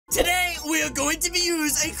we are going to be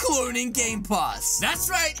using a cloning game pass. That's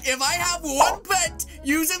right. If I have one pet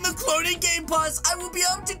using the cloning game pass, I will be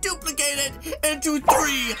able to duplicate it into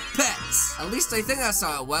 3 pets. At least I think that's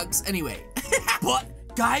how it works anyway. But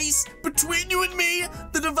guys, between you and me,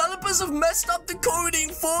 the developers have messed up the coding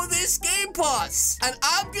for this game pass, and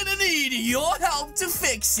I'm gonna need your help to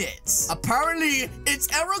fix it. Apparently,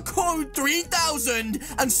 it's error code 3000,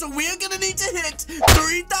 and so we're gonna need to hit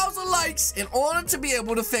 3000 likes in order to be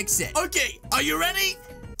able to fix it. Okay, are you ready?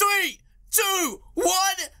 3, 2, 1,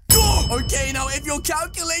 go! Okay, now if your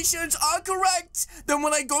calculations are correct, then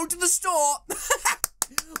when I go to the store...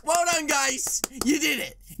 Well done, guys. You did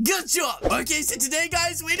it. Good job. Okay, so today,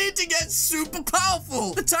 guys, we need to get super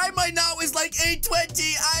powerful. The time right now is like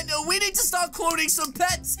 8:20, and we need to start cloning some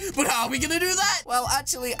pets. But how are we gonna do that? Well,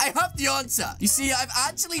 actually, I have the answer. You see, I've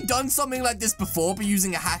actually done something like this before, but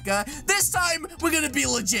using a hacker. This time, we're gonna be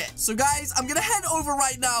legit. So, guys, I'm gonna head over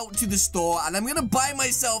right now to the store, and I'm gonna buy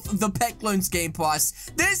myself the Pet Clones Game Pass.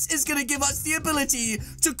 This is gonna give us the ability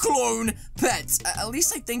to clone pets. At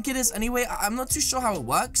least I think it is anyway. I'm not too sure how it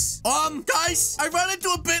works. Guys, I ran into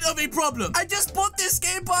a bit of a problem. I just bought this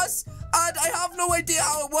Game Pass, and I have no idea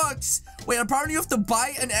how it works. Wait, apparently you have to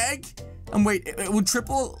buy an egg, and wait, it will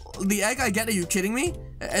triple the egg I get. Are you kidding me?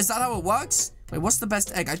 Is that how it works? Wait, what's the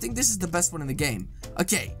best egg? I think this is the best one in the game.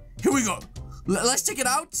 Okay, here we go. Let's check it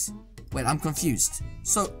out. Wait, I'm confused.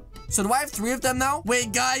 So do I have 3 of them now?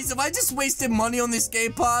 Wait, guys, have I just wasted money on this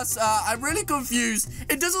Game Pass? I'm really confused.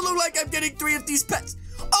 It doesn't look like I'm getting 3 of these pets.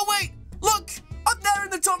 Oh, wait, look. Up there in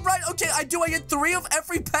the top right, okay, I get 3 of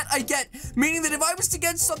every pet I get, meaning that if I was to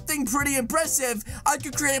get something pretty impressive, I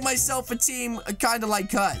could create myself a team kind of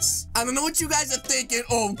like us. And I know what you guys are thinking,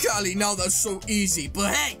 oh, Callie, now that's so easy,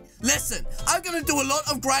 but hey, listen, I'm gonna do a lot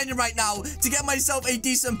of grinding right now to get myself a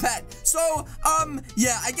decent pet. So,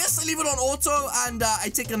 yeah, I guess I leave it on auto and I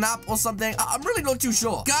take a nap or something. I'm really not too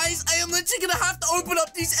sure. Guys, I am literally gonna have to open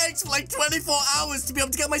up these eggs for like 24 hours to be able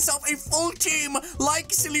to get myself a full team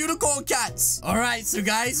like silly unicorn cats. Alright, so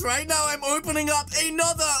guys, right now I'm opening up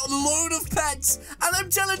another load of pets, and I'm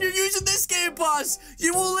telling you, using this Game Pass,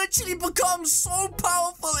 you will literally become so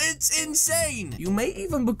powerful, it's insane. You may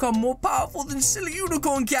even become more powerful than silly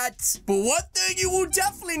unicorn cats. But one thing you will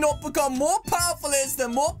definitely not become more powerful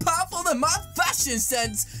than my fashion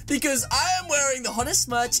sense, because I am wearing the hottest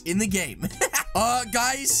merch in the game.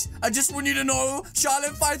 Guys, I just want you to know,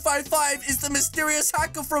 Charlotte555 is the mysterious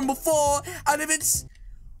hacker from before, and if it's...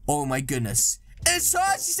 Oh my goodness. It's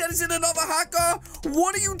her! She said it's in another hacker!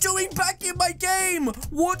 What are you doing back in my game?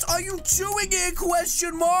 What are you doing here,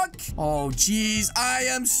 question mark? Oh, jeez, I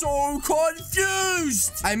am so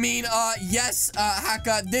confused! I mean, yes,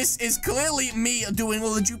 hacker, this is clearly me doing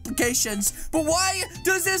all the duplications, but why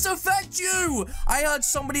does this affect you? I heard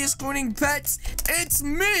somebody is cloning pets. It's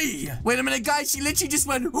me! Wait a minute, guys, she literally just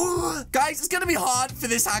went, guys, it's gonna be hard for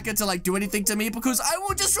this hacker to, like, do anything to me, because I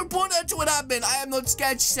will just report her to an admin. I am not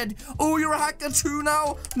scared. She said, oh, you're a hacker too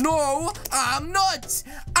now? No, I'm not.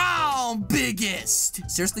 I'm biggest.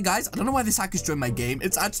 Seriously, guys, I don't know why this hacker's joined my game.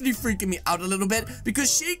 It's actually freaking me out a little bit because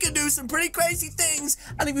she can do some pretty crazy things.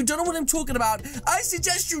 And if you don't know what I'm talking about, I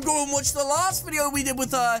suggest you go and watch the last video we did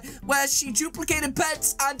with her where she duplicated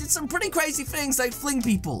pets and did some pretty crazy things like fling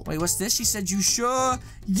people. Wait, what's this? She said, you sure?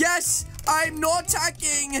 Yes, I'm not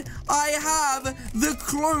hacking. I have the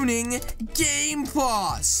cloning Game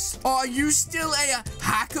Pass. Are you still a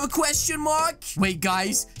hacker, question mark? Wait,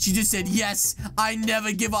 guys, she just said, yes, I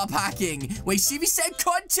never give up hacking. Wait, CV said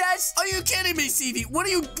contest? Are you kidding me, CV? What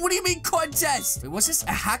do you mean contest? Wait, what's this?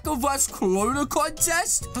 A hacker vs cloner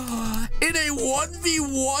contest? In a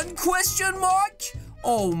 1v1 question mark?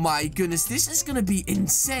 Oh my goodness, this is gonna be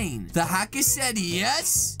insane. The hacker said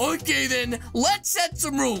yes? Okay then, let's set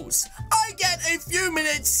some rules. I get a few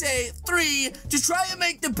minutes, say 3, to try and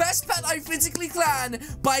make the best pet I physically can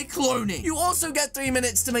by cloning. You also get 3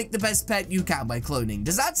 minutes to make the best pet you can by cloning.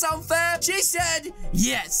 Does that sound fair? She said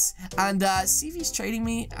yes. And CV's trading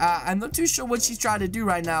me. I'm not too sure what she's trying to do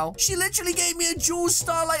right now. She literally gave me a Jewel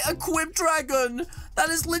Starlight equipped dragon. That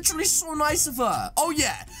is literally so nice of her. Oh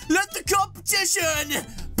yeah, let the competition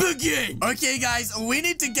begin. Okay, guys, we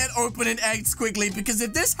need to get opening eggs quickly because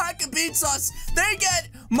if this hacker beats us, they get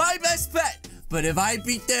my best pet. But if I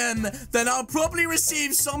beat them, then I'll probably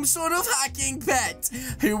receive some sort of hacking pet.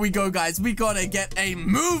 Here we go, guys. We gotta get a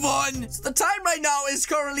move on. So the time right now is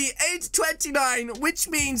currently 8:29, which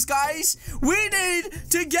means, guys, we need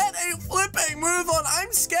to get a flipping move on.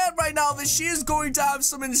 I'm scared right now that she is going to have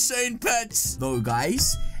some insane pets. Though,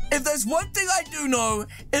 guys, if there's one thing I do know,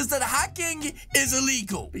 is that hacking is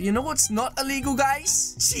illegal. But you know what's not illegal,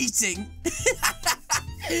 guys? Cheating.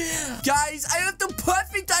 Guys, I have the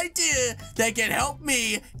perfect idea that can help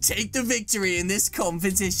me take the victory in this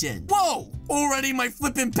competition. Whoa! Already my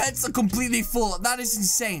flipping pets are completely full. That is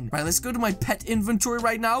insane. Right, let's go to my pet inventory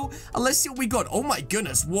right now. And let's see what we got. Oh my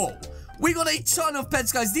goodness, whoa. We got a ton of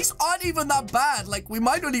pets, guys. These aren't even that bad. Like, we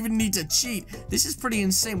might not even need to cheat. This is pretty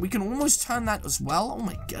insane. We can almost turn that as well. Oh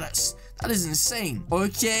my goodness. That is insane.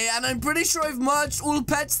 Okay, and I'm pretty sure I've merged all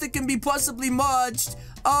pets that can be possibly merged.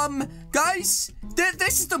 Guys,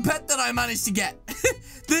 this is the pet that I managed to get.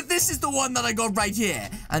 This is the one that I got right here.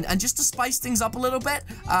 And just to spice things up a little bit,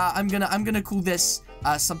 I'm gonna call this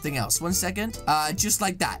something else. 1 second. Just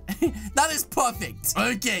like that. That is perfect.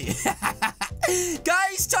 Okay.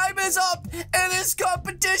 Guys, time is up. It is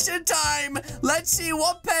competition time. Let's see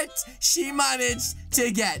what pet she managed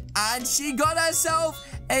to get. And she got herself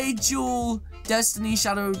a dual Destiny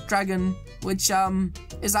Shadow Dragon, which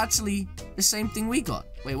is actually the same thing we got.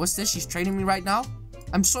 Wait, what's this? She's trading me right now?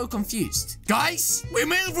 I'm so confused. Guys, we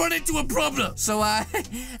may have run into a problem. So,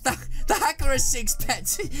 the hacker has 6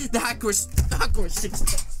 pets. The hacker has 6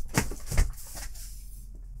 pets.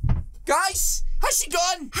 Guys, has she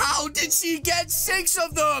gone? How did she get 6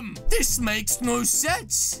 of them? This makes no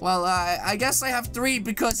sense. Well, I guess I have 3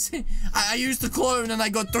 because I used the clone and I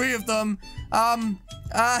got 3 of them.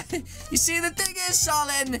 You see, the thing is,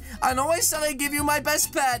 Charlene, I know I said I'd give you my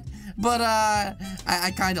best pet, but,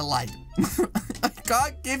 I kind of lied. I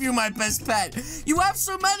can't give you my best pet. You have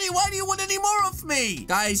so many. Why do you want any more of me?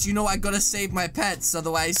 Guys, you know I gotta save my pets.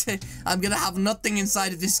 Otherwise, I'm gonna have nothing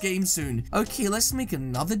inside of this game soon. Okay, let's make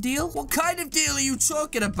another deal. What kind of deal are you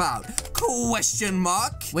talking about? Question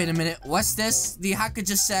mark. Wait a minute. What's this? The hacker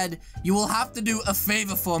just said, you will have to do a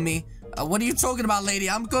favor for me. What are you talking about, lady?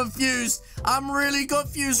 I'm confused. I'm really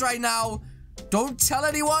confused right now. Don't tell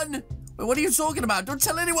anyone. Wait, what are you talking about? Don't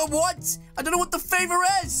tell anyone what? I don't know what the favor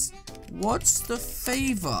is. What's the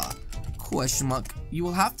favor? Question mark. You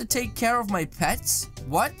will have to take care of my pets?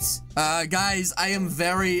 What? Guys, I am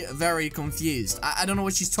very, very confused. I don't know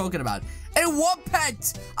what she's talking about. Hey, what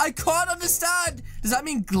pet? I can't understand. Does that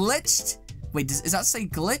mean glitched? Wait, does that say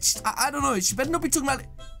glitched? I don't know. She better not be talking about it.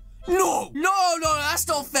 No, that's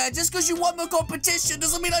not fair. Just because you won the competition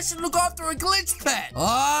doesn't mean I should look after a glitch pet.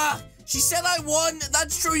 She said I won.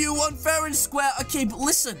 That's true, you won fair and square. Okay, but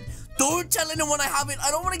listen, don't tell anyone I have it.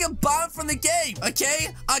 I don't want to get banned from the game,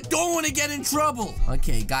 okay? I don't want to get in trouble.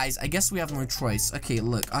 Okay, guys, I guess we have no choice. Okay,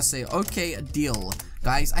 look, I say, okay, a deal.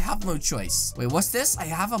 Guys, I have no choice. Wait, what's this? I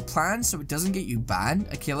have a plan so it doesn't get you banned.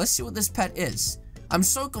 Okay, let's see what this pet is. I'm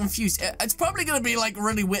so confused. It's probably gonna be like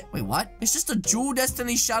really weird. Wait, what? It's just a dual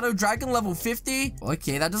Destiny Shadow Dragon level 50?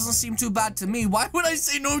 Okay, that doesn't seem too bad to me. Why would I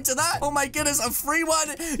say no to that? Oh my goodness, a free one.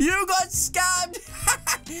 You got scammed.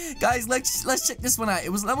 Guys, let's check this one out.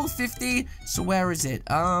 It was level 50. So where is it?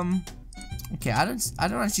 Okay, I don't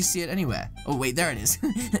actually see it anywhere. Oh wait, there it is.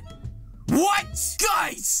 What?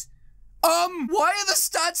 Guys! Why are the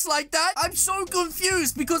stats like that? I'm so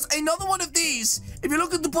confused because another one of these, if you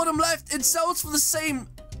look at the bottom left, it sells for the same.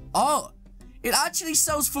 Oh, it actually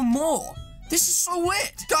sells for more. This is so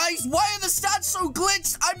weird. Guys, why are the stats so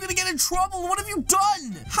glitched? I'm gonna get in trouble. What have you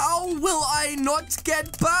done? How will I not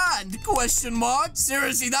get banned? Question mark.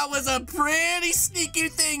 Seriously, that was a pretty sneaky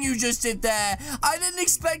thing you just did there. I didn't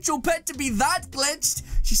expect your pet to be that glitched.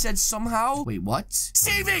 She said somehow. Wait, what?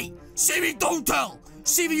 CV! CV, don't tell!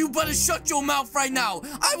 CV, you better shut your mouth right now.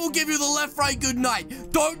 I will give you the left, right, good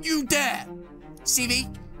night. Don't you dare.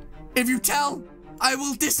 CV, if you tell, I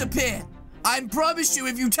will disappear. I promise you,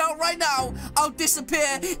 if you tell right now, I'll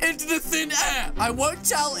disappear into the thin air. I won't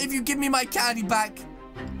tell if you give me my candy back.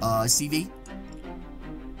 CV?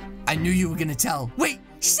 I knew you were gonna tell. Wait,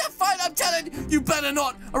 she said fine, I'm telling. You better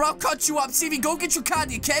not, or I'll cut you up. CV, go get your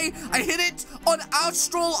candy, okay? I hid it on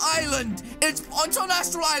Astral Island. It's on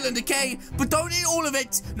Astral Island, okay? But don't eat all of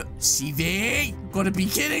it. No, CV, you gotta be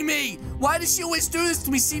kidding me. Why does she always do this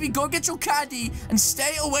to me? CV, go get your candy and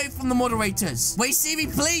stay away from the moderators. Wait,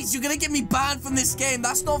 CV, please. You're gonna get me banned from this game.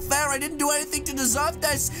 That's not fair. I didn't do anything to deserve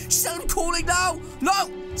this. She said I'm calling now. No,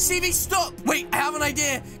 CV, stop. Wait, I have an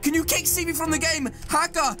idea. Can you kick CV from the game?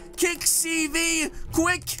 Hacker, kick CV.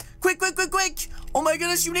 Quick. Oh my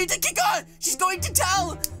goodness, you need to kick her. She's going to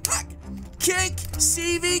tell. Kick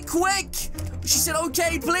CV, quick. She said,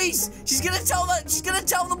 okay, please. She's gonna tell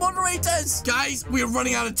the moderators. Guys, we are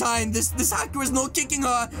running out of time. This hacker is not kicking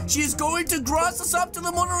her. She is going to grass us up to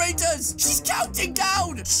the moderators. She's counting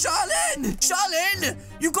down. Charlene,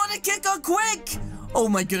 you gotta kick her quick. Oh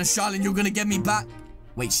my goodness, Charlene, you're gonna get me back.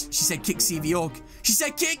 Wait, she said kick CV Orc. She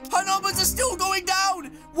said kick. Her numbers are still going down.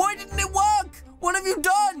 Why didn't it work? What have you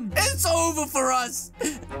done? It's over for us.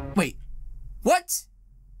 Wait, what?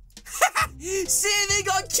 See, they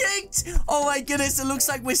got kicked. Oh my goodness, it looks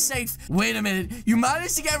like we're safe. Wait a minute. You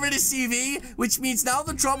managed to get rid of CV, which means now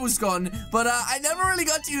the trouble's gone. But I never really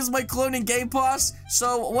got to use my cloning game pass.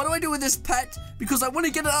 So what do I do with this pet? Because I want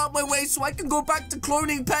to get it out of my way so I can go back to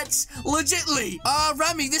cloning pets legitly.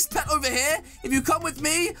 Rami, this pet over here, if you come with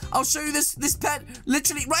me, I'll show you this pet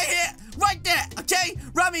literally right here, right there, okay?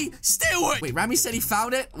 Rami, stay away. Wait, Rami said he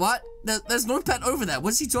found it? What? There's no pet over there.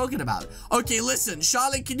 What's he talking about? Okay, listen,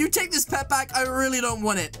 Charlotte, can you take this pet back? I really don't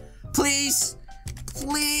want it. Please.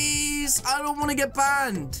 Please. I don't want to get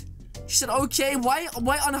banned. She said, okay, why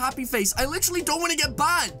unhappy face? I literally don't want to get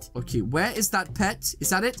banned. Okay, where is that pet? Is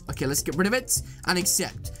that it? Okay, let's get rid of it and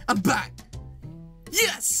accept. I'm back.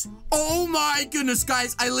 Yes. Oh my goodness,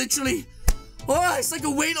 guys. I literally... Oh, it's like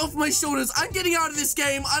a weight off my shoulders. I'm getting out of this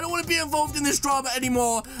game. I don't want to be involved in this drama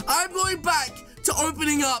anymore. I'm going back to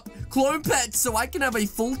opening up clone pets so I can have a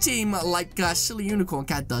full team like Silly Unicorn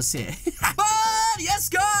Cat does here. But yes,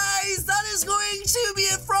 guys, that is going to be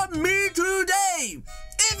it from me today.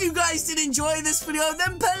 If you guys did enjoy this video,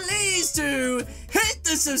 then please do hit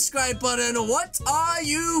the subscribe button. What are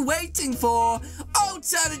you waiting for?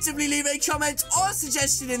 Alternatively, leave a comment or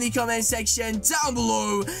suggestion in the comment section down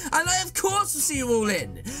below. And I, of course, will see you all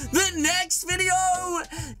in the next video.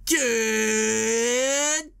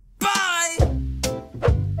 Good